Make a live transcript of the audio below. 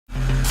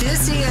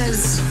This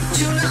is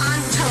Tuna on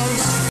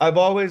Toast. I've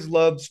always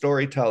loved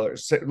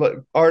storytellers,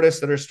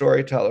 artists that are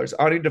storytellers.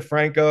 Ani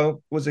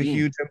DiFranco was a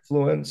huge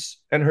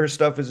influence, and her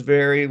stuff is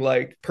very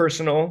like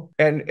personal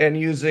and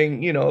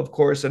using, of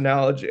course,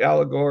 analogy,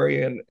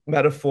 allegory, and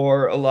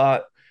metaphor a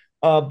lot.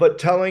 But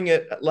telling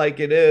it like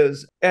it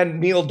is.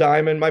 And Neil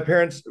Diamond, my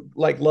parents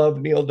like love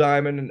Neil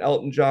Diamond and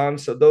Elton John.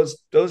 So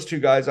those two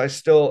guys, I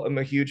still am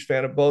a huge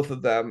fan of both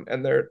of them,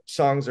 and their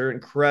songs are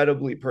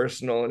incredibly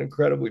personal and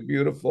incredibly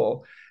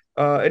beautiful.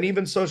 And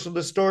even Social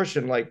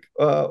Distortion,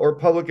 or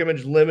Public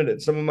Image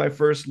Limited, some of my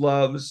first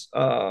loves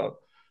had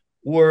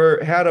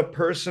a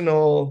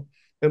personal,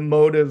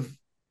 emotive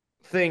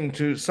thing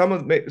to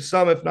some,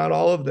 if not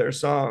all, of their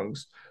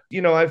songs.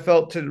 I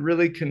felt to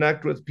really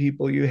connect with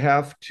people, you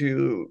have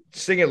to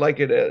sing it like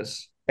it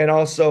is, and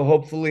also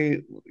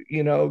hopefully,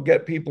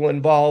 get people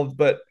involved,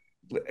 but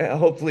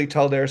hopefully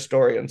tell their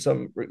story and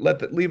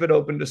leave it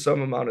open to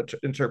some amount of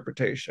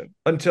interpretation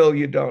until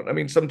you don't. I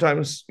mean,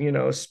 sometimes,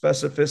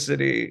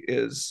 specificity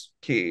is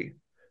key.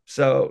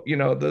 So,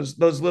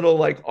 those little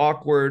like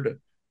awkward,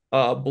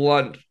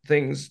 blunt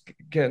things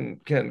can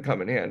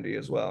come in handy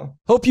as well.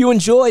 Hope you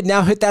enjoyed.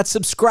 Now hit that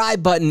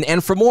subscribe button.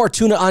 And for more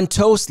Tuna on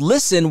Toast,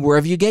 listen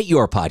wherever you get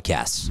your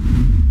podcasts.